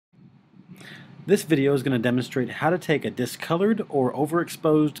This video is going to demonstrate how to take a discolored or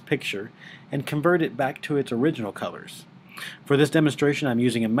overexposed picture and convert it back to its original colors. For this demonstration I'm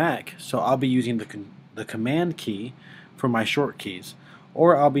using a Mac, so I'll be using the Command key for my short keys,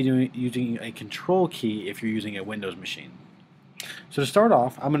 or I'll be using a Control key if you're using a Windows machine. So to start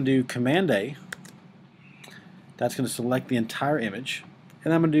off, I'm going to do Command A. That's going to select the entire image,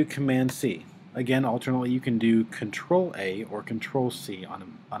 and I'm going to do Command C. Again, alternately you can do Control A or Control C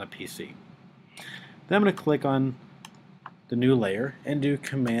on a PC. Then I'm going to click on the new layer and do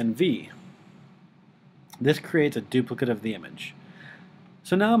Command V. This creates a duplicate of the image.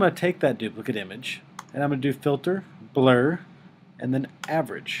 So now I'm going to take that duplicate image and I'm going to do Filter, Blur, and then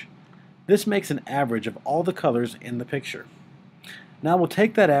Average. This makes an average of all the colors in the picture. Now we'll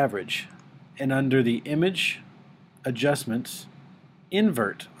take that average and under the Image Adjustments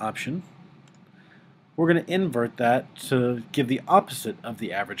Invert option, we're going to invert that to give the opposite of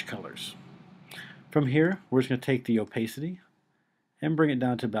the average colors. From here, we're just going to take the opacity and bring it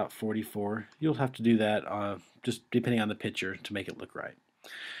down to about 44. You'll have to do that just depending on the picture to make it look right.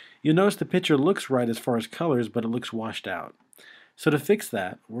 You'll notice the picture looks right as far as colors, but it looks washed out. So to fix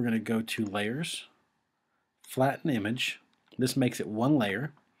that, we're going to go to Layers, Flatten Image. This makes it one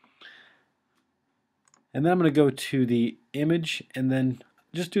layer. And then I'm going to go to the Image and then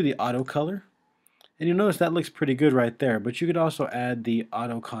just do the Auto Color. And you'll notice that looks pretty good right there, but you could also add the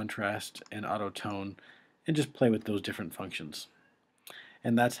auto contrast and auto tone and just play with those different functions.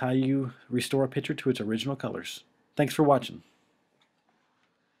 And that's how you restore a picture to its original colors. Thanks for watching.